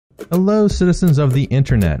Hello citizens of the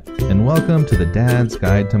internet, and welcome to the Dad's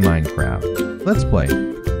Guide to Minecraft. Let's play.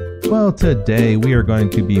 Well, today we are going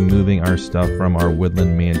to be moving our stuff from our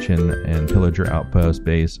Woodland Mansion and Pillager Outpost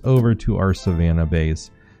base over to our Savannah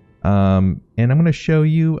base. And I'm going to show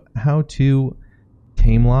you how to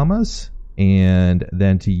tame llamas and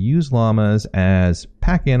then to use llamas as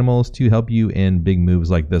pack animals to help you in big moves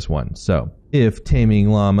like this one. So, if taming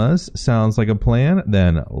llamas sounds like a plan,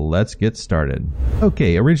 then let's get started.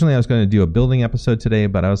 Okay, originally I was going to do a building episode today,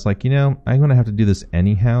 but I was like, you know, I'm going to have to do this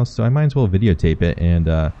anyhow, so I might as well videotape it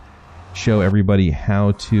and show everybody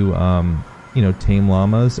how to, you know, tame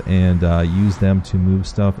llamas and use them to move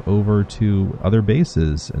stuff over to other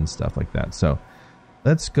bases and stuff like that. So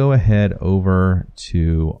let's go ahead over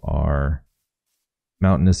to our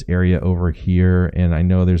mountainous area over here, and I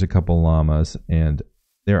know there's a couple llamas, and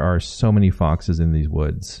there are so many foxes in these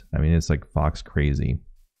woods. I mean, it's like fox crazy.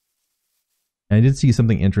 And I did see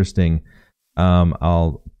something interesting.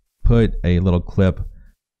 I'll put a little clip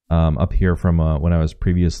up here from when I was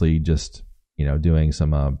previously just, you know, doing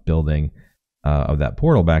some building of that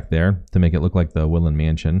portal back there to make it look like the Woodland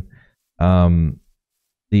Mansion.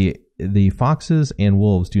 The foxes and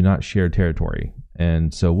wolves do not share territory,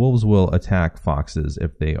 and so wolves will attack foxes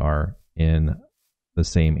if they are in the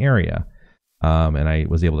same area. And I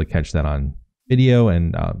was able to catch that on video,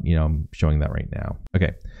 and you know, I'm showing that right now.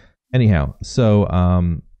 Okay. Anyhow,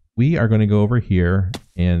 so we are going to go over here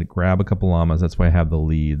and grab a couple llamas. That's why I have the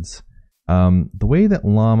leads. The way that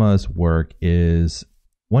llamas work is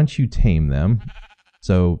once you tame them,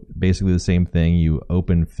 so basically the same thing, you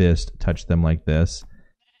open fist, touch them like this,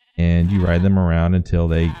 and you ride them around until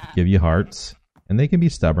they give you hearts, and they can be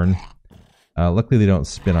stubborn. Luckily, they don't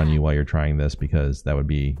spin on you while you're trying this, because that would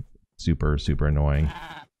be super annoying.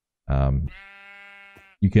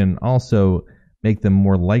 You can also make them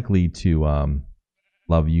more likely to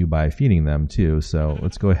love you by feeding them too. So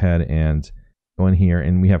let's go ahead and go in here,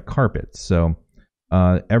 and we have carpets. So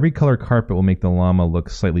every color carpet will make the llama look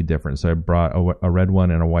slightly different. So I brought a red one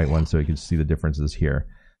and a white one so you can see the differences here.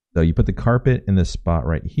 So you put the carpet in this spot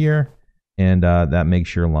right here, and that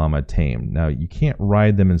makes your llama tame. Now you can't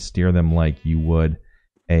ride them and steer them like you would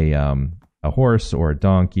a horse or a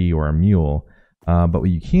donkey or a mule, but what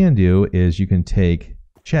you can do is you can take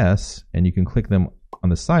chests and you can click them on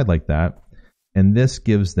the side like that, and this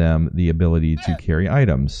gives them the ability to carry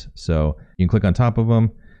items. So you can click on top of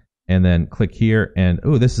them and then click here, and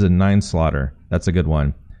oh, this is a 9 slaughter. That's a good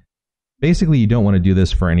one. Basically, you don't want to do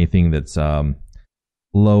this for anything that's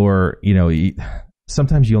lower. You know,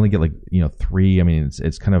 sometimes you only get like, you know, 3. I mean,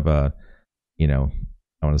 it's kind of a, you know,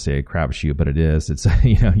 I want to say a crapshoot, but it is. It's,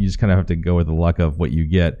 you know, you just kind of have to go with the luck of what you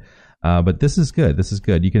get. But this is good. This is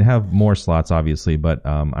good. You can have more slots, obviously, but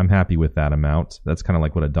I'm happy with that amount. That's kind of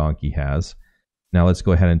like what a donkey has. Now let's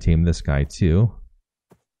go ahead and tame this guy too.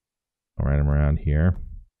 I'll ride him around here.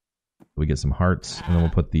 We get some hearts, and then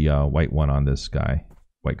we'll put the white one on this guy.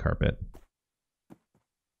 White carpet.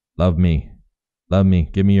 Love me. Love me.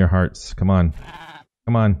 Give me your hearts. Come on.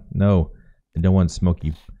 Come on. No. I don't want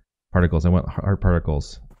smoky particles. I want heart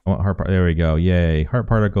particles. I want heart. There we go. Yay. Heart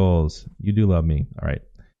particles. You do love me. All right.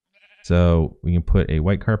 So we can put a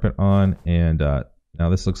white carpet on, and now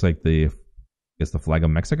this looks like I guess the flag of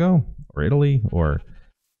Mexico or Italy or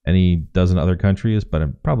any dozen other countries,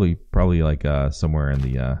 but probably like somewhere in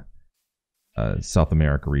the South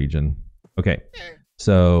America region. Okay.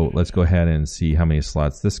 So let's go ahead and see how many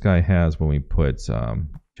slots this guy has when we put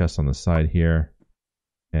chests on the side here.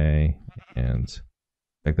 Okay, and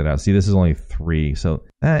check that out. See, this is only 3, so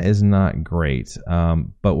that is not great.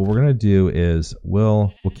 But what we're gonna do is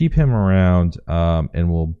we'll keep him around,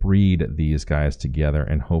 and we'll breed these guys together,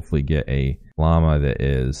 and hopefully get a llama that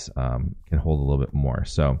is can hold a little bit more.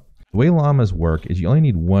 So the way llamas work is you only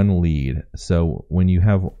need 1 lead. So when you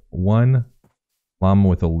have 1 llama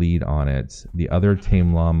with a lead on it, the other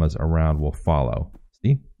tame llamas around will follow.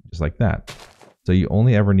 See, just like that. So you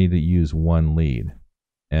only ever need to use 1 lead,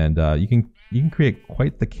 and you can create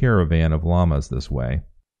quite the caravan of llamas this way.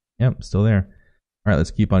 Yep, still there. All right,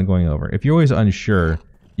 let's keep on going over. If you're always unsure,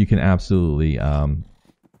 you can absolutely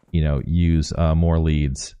you know, use more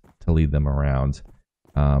leads to lead them around,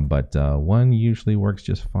 but 1 usually works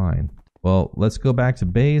just fine. Well, let's go back to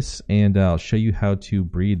base, and I'll show you how to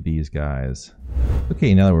breed these guys.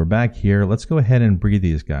 Okay, now that we're back here, let's go ahead and breed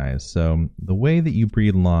these guys. So the way that you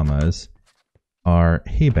breed llamas are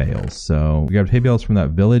hay bales. So we grabbed hay bales from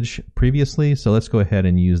that village previously, so let's go ahead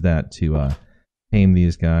and use that to tame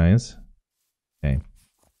these guys. Okay,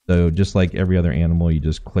 so just like every other animal, you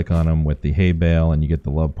just click on them with the hay bale and you get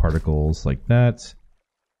the love particles like that.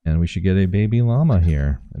 And we should get a baby llama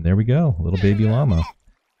here. And there we go, a little baby llama.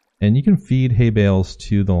 And you can feed hay bales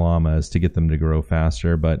to the llamas to get them to grow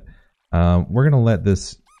faster, but we're going to let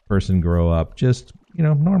this person grow up just,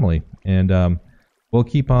 normally. And we'll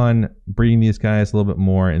keep on breeding these guys a little bit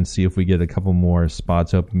more and see if we get a couple more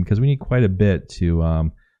spots open, because we need quite a bit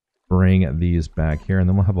to bring these back here. And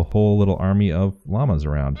then we'll have a whole little army of llamas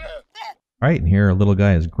around. All right, and here our little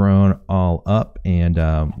guy has grown all up, and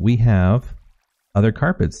we have other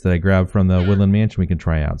carpets that I grabbed from the Woodland Mansion we can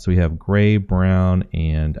try out. So we have gray, brown,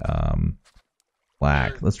 and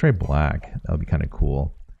black. Let's try black. That would be kind of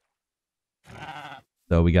cool.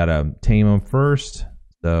 So we got to tame them first.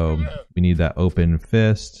 So we need that open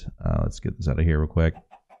fist. Let's get this out of here real quick.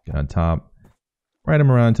 Get on top. Ride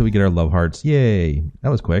them around until we get our love hearts. Yay! That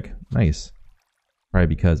was quick. Nice. Probably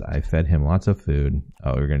because I fed him lots of food.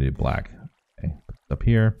 Oh, we're going to do black. Okay, put this up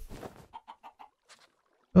here.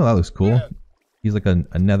 Oh, that looks cool. He's like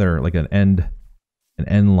another, like an end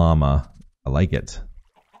llama. I like it.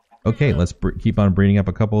 Okay, let's keep on breeding up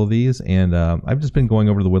a couple of these. And I've just been going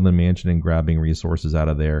over to the Woodland Mansion and grabbing resources out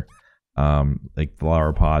of there. Like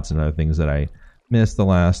flower pots and other things that I missed the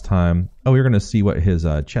last time. Oh, we're going to see what his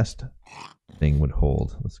chest thing would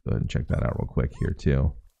hold. Let's go ahead and check that out real quick here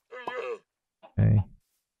too. Okay.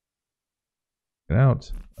 Get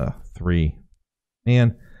out. 3.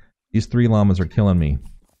 Man, these 3 llamas are killing me.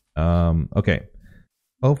 Okay.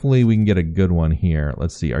 Hopefully we can get a good one here.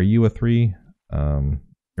 Let's see. Are you a 3? I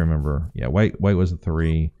remember. Yeah, white was a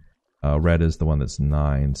 3. Red is the one that's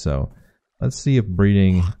 9. So let's see if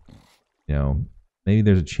breeding, maybe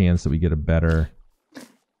there's a chance that we get a better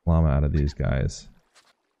llama out of these guys.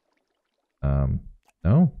 No?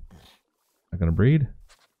 Not gonna breed?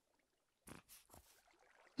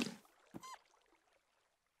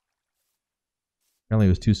 Apparently it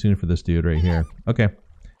was too soon for this dude right here. Okay.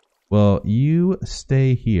 Well, you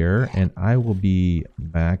stay here, and I will be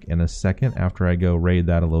back in a second after I go raid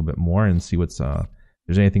that a little bit more and see what's if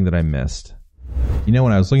there's anything that I missed. When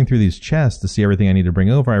I was looking through these chests to see everything I need to bring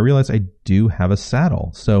over, I realized I do have a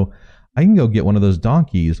saddle. So I can go get one of those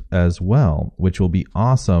donkeys as well, which will be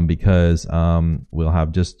awesome because we'll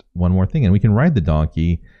have just one more thing. And we can ride the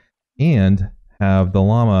donkey and have the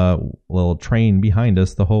llama little train behind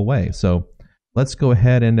us the whole way. So let's go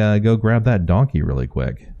ahead and go grab that donkey really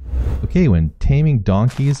quick. Okay, when taming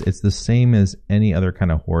donkeys, it's the same as any other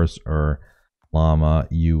kind of horse or llama.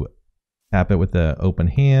 You tap it with the open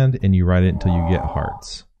hand and you ride it until you get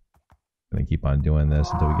hearts. I'm going to keep on doing this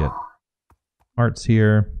until we get hearts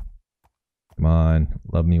here. Come on,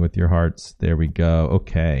 love me with your hearts. There we go.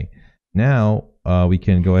 Okay, now we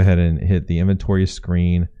can go ahead and hit the inventory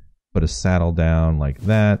screen, put a saddle down like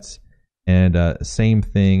that. And same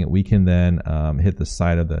thing, we can then hit the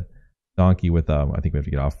side of the donkey with, I think we have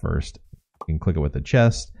to get off first. We can click it with the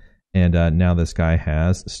chest. And now this guy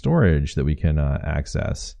has storage that we can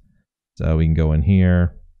access. So we can go in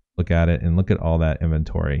here, look at it, and look at all that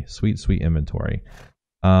inventory. Sweet, sweet inventory.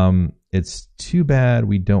 It's too bad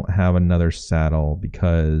we don't have another saddle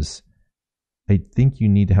because I think you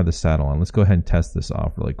need to have the saddle on. Let's go ahead and test this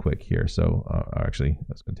off really quick here. So actually,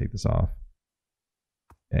 let's go take this off.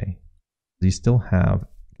 Okay. Does he still have,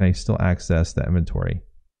 can I still access the inventory?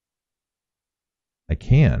 I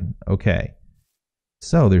can. Okay.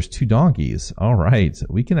 So there's 2 donkeys. All right.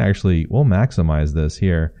 We can actually, we'll maximize this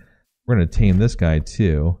here. We're going to tame this guy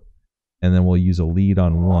too. And then we'll use a lead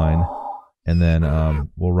on one. And then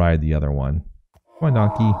we'll ride the other one. Come on,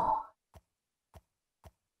 donkey.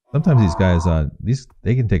 Sometimes these guys,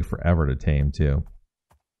 they can take forever to tame too.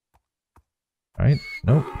 All right.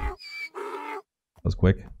 Nope. That was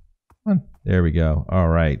quick. Come on. There we go. All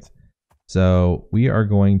right. So we are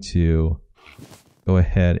going to go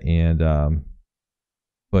ahead and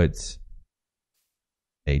put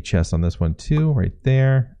a chest on this one too, right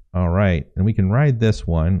there. All right. And we can ride this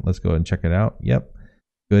one. Let's go ahead and check it out. Yep.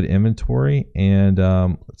 Good inventory. And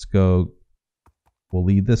let's go. We'll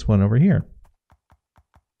lead this one over here.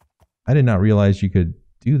 I did not realize you could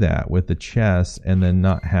do that with the chest and then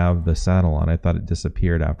not have the saddle on. I thought it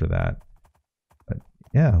disappeared after that. But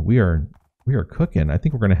yeah, we are cooking. I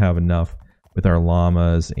think we're going to have enough with our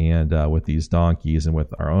llamas and with these donkeys and with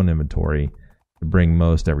our own inventory to bring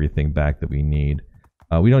most everything back that we need.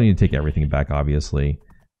 We don't need to take everything back, obviously,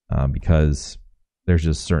 because there's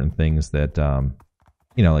just certain things that,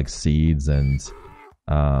 like seeds and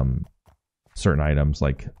certain items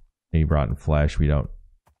like maybe rotten flesh, we have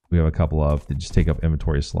a couple of that just take up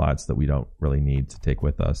inventory slots that we don't really need to take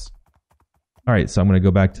with us. All right, so I'm going to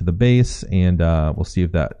go back to the base and we'll see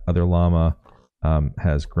if that other llama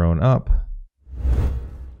has grown up.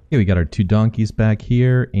 Okay, we got our 2 donkeys back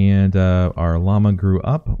here, and our llama grew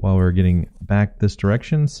up while we were getting back this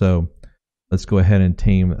direction. So let's go ahead and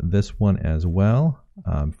tame this one as well.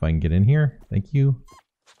 If I can get in here, thank you.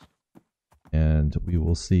 And we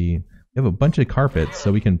will see. We have a bunch of carpets,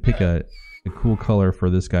 so we can pick a cool color for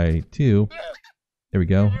this guy too. There we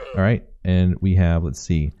go. All right, and we have. Let's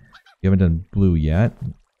see. We haven't done blue yet.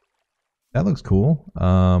 That looks cool.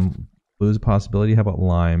 Blue is a possibility. How about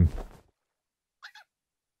lime?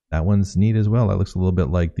 That one's neat as well. That looks a little bit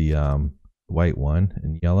like the white one.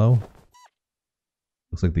 And yellow.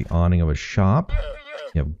 Looks like the awning of a shop.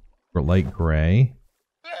 You have light gray.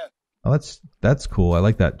 Oh, that's cool. I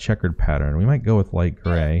like that checkered pattern. We might go with light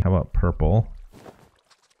gray. How about purple?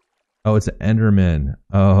 Oh, it's an Enderman.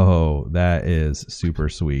 Oh, that is super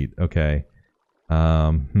sweet. Okay.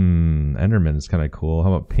 Enderman is kind of cool.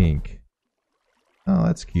 How about pink? Oh,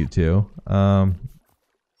 that's cute too.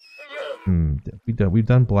 We've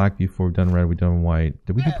done black before. We've done red. We've done white.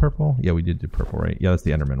 Did we do purple? Yeah, we did do purple, right? Yeah, that's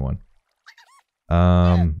the Enderman one.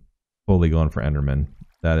 Fully going for Enderman.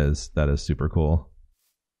 That is super cool.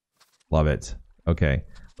 Love it. Okay,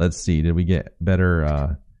 let's see. Did we get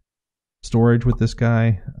better storage with this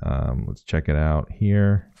guy? Let's check it out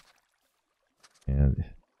here. And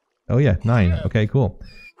oh yeah, 9. Okay, cool.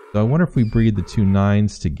 So I wonder if we breed the two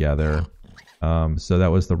 9s together. So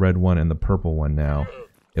that was the red one and the purple one now.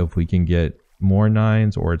 If we can get more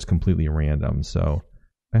 9s or it's completely random. So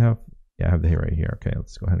I have the hay right here. Okay,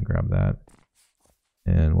 let's go ahead and grab that.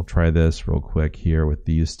 And we'll try this real quick here with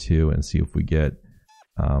these two and see if we get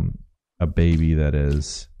a baby that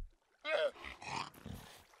is...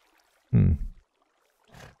 For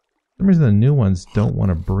some reason the new ones don't want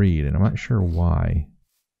to breed, and I'm not sure why.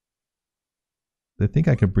 I think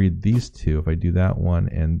I could breed these two if I do that one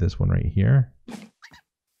and this one right here.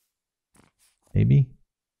 Maybe?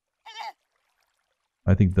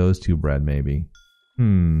 I think those two bred maybe.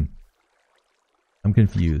 I'm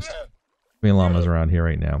confused. Many llamas around here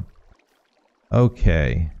right now.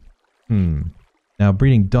 Okay. Now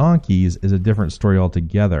breeding donkeys is a different story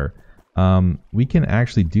altogether. We can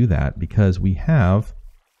actually do that because we have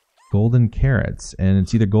golden carrots, and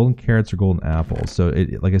it's either golden carrots or golden apples. So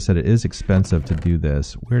like I said, it is expensive to do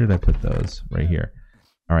this. Where did I put those? Right here.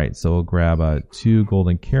 All right, so we'll grab 2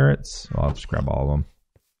 golden carrots. I'll just grab all of them.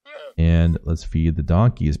 And let's feed the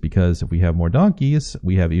donkeys, because if we have more donkeys,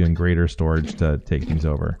 we have even greater storage to take things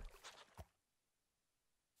over.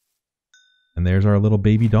 And there's our little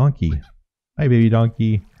baby donkey. Hi, baby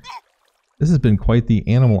donkey. This has been quite the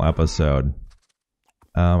animal episode.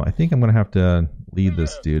 I think I'm going to have to lead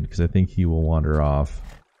this dude because I think he will wander off.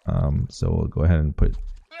 So we'll go ahead and put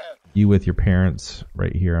you with your parents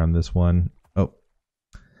right here on this one. Oh.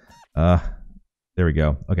 There we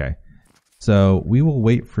go. Okay. So we will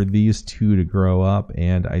wait for these two to grow up,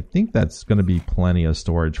 and I think that's going to be plenty of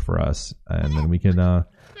storage for us. And then we can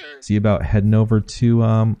see about heading over to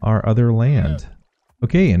our other land.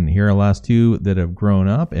 Okay, and here are the last two that have grown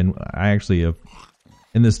up, and I actually have,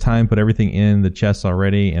 in this time, put everything in the chests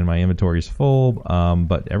already, and my inventory is full,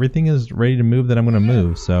 but everything is ready to move that I'm going to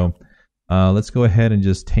move. So let's go ahead and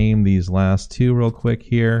just tame these last two real quick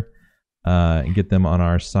here and get them on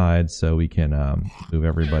our side so we can move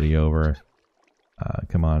everybody over.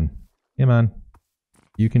 Come on. Come on.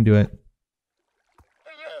 You can do it.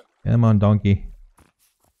 Come on, donkey.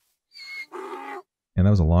 And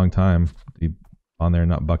that was a long time to be on there,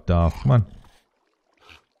 not bucked off. Come on.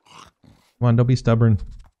 Come on, don't be stubborn.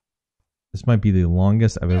 This might be the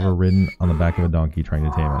longest I've ever ridden on the back of a donkey trying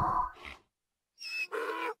to tame it.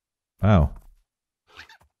 Wow.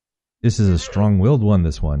 This is a strong-willed one,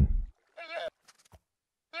 this one.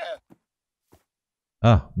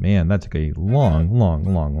 Oh, man, that took a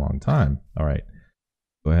long time. All right.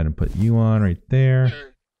 Go ahead and put you on right there.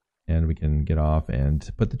 And we can get off and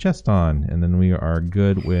put the chest on. And then we are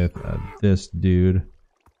good with this dude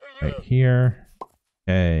right here.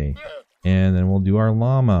 Okay. And then we'll do our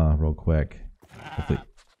llama real quick. Hopefully it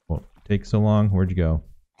won't take so long. Where'd you go?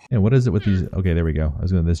 Yeah, what is it with these? Okay, there we go. I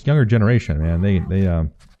was going to this younger generation, man. They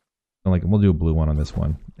like, we'll do a blue one on this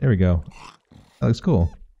one. There we go. That looks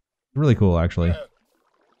cool. Really cool, actually.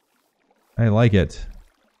 I like it.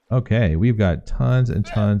 Okay, we've got tons and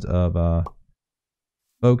tons of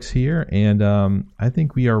folks here, and I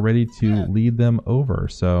think we are ready to lead them over.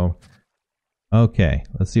 So, okay,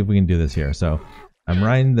 let's see if we can do this here. So, I'm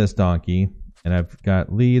riding this donkey, and I've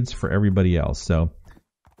got leads for everybody else. So,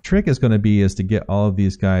 the trick is going to be to get all of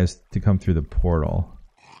these guys to come through the portal.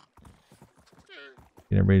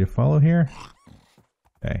 Get everybody to follow here.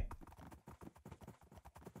 Okay.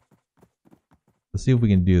 Let's see if we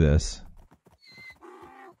can do this.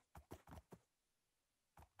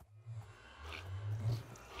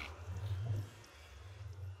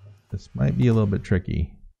 This might be a little bit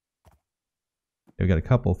tricky. We got a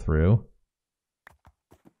couple through.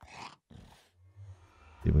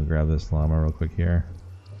 See if we can grab this llama real quick here.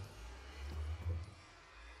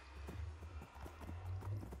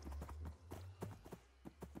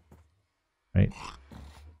 Right.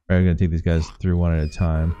 Alright, we're gonna take these guys through one at a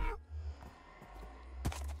time.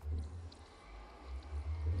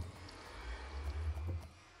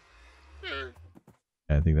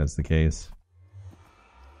 I think that's the case.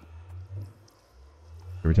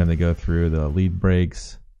 Every time they go through, the lead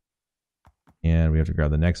breaks. And we have to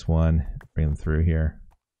grab the next one, bring them through here.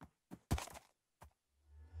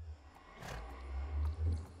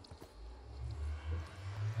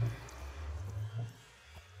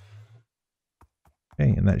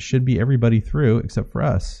 Okay, and that should be everybody through except for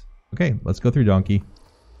us. Okay, let's go through Donkey.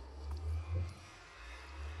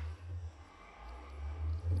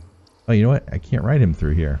 Oh, you know what? I can't ride him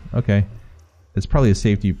through here. Okay. It's probably a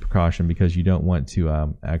safety precaution because you don't want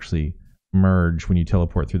to actually merge when you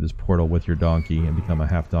teleport through this portal with your donkey and become a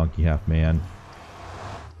half donkey, half man.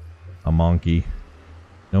 A monkey.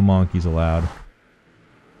 No monkeys allowed.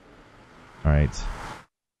 Alright.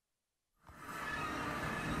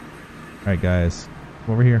 Alright guys,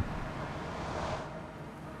 come over here.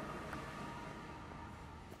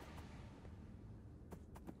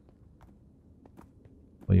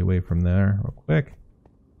 Pull you away from there real quick.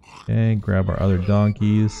 Okay, grab our other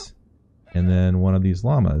donkeys. And then one of these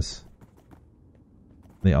llamas.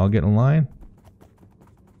 They all get in line?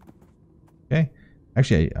 Okay.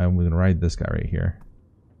 Actually, I'm going to ride this guy right here.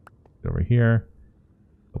 Get over here.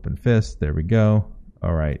 Open fist. There we go.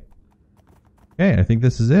 Alright. Okay, I think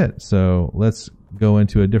this is it. So let's go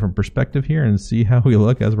into a different perspective here and see how we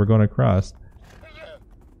look as we're going across.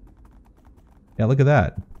 Yeah, look at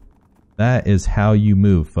that. That is how you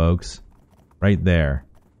move, folks. Right there.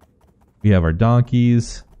 We have our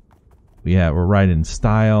donkeys. We're riding in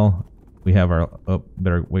style. We have our... Oh,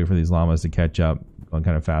 better wait for these llamas to catch up. Going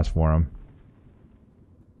kind of fast for them.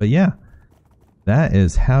 But yeah, that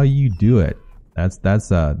is how you do it.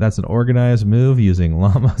 That's an organized move using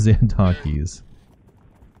llamas and donkeys.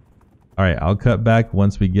 All right, I'll cut back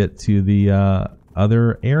once we get to the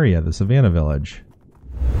other area, the Savannah Village.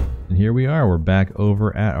 And here we are. We're back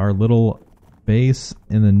over at our little base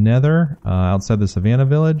in the Nether, outside the Savannah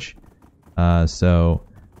Village. So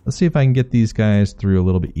let's see if I can get these guys through a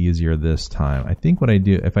little bit easier this time. I think what I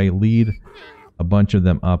do, if I lead a bunch of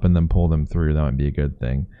them up and then pull them through, that might be a good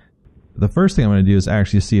thing. The first thing I'm going to do is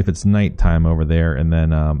actually see if it's nighttime over there, and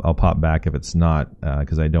then I'll pop back if it's not,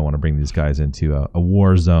 because I don't want to bring these guys into a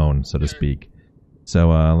war zone, so to speak. So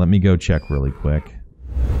let me go check really quick.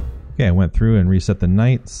 Okay, I went through and reset the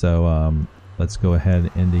night, so let's go ahead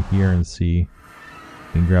into here and see.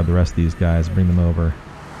 We can grab the rest of these guys, bring them over.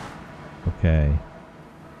 Okay.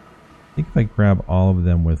 I think if I grab all of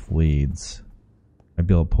them with leads, I'd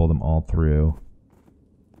be able to pull them all through.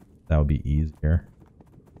 That would be easier.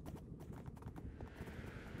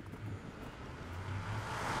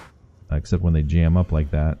 Except when they jam up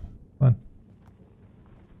like that. Come on.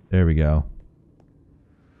 There we go.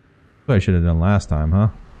 What I should have done last time, huh?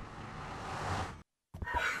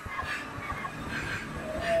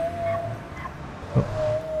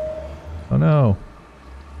 Oh no.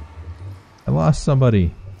 I lost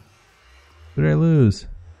somebody. Who did I lose?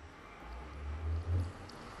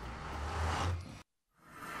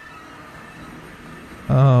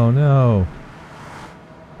 Oh no.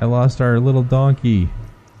 I lost our little donkey.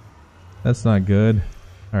 That's not good.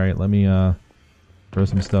 Alright, let me throw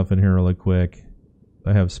some stuff in here really quick.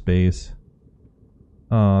 I have space.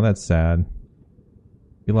 Oh, that's sad.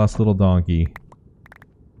 We lost little donkey.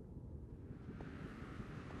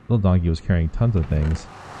 Little donkey was carrying tons of things.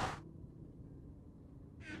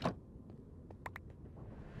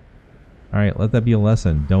 Alright, let that be a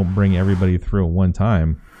lesson. Don't bring everybody through at one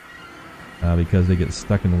time. Because they get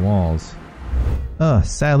stuck in walls.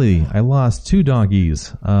 Sadly, I lost 2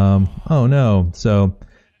 donkeys. Oh no. So,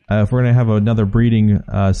 if we're going to have another breeding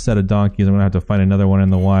set of donkeys, I'm going to have to find another one in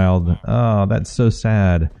the wild. Oh, that's so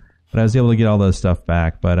sad. But I was able to get all those stuff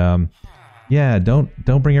back. But, yeah, don't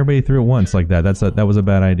bring everybody through at once like that. That was a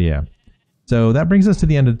bad idea. So that brings us to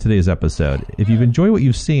the end of today's episode. If you've enjoyed what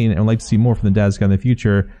you've seen and would like to see more from the Dad's Guide in the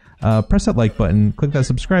future, press that like button, click that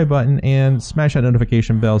subscribe button, and smash that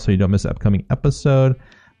notification bell so you don't miss an upcoming episode.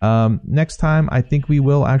 Next time, I think we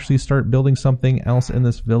will actually start building something else in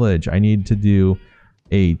this village. I need to do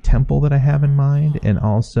a temple that I have in mind, and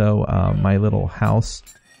also my little house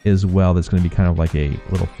as well that's going to be kind of like a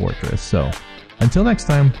little fortress. So until next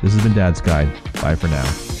time, this has been Dad's Guide. Bye for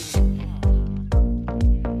now.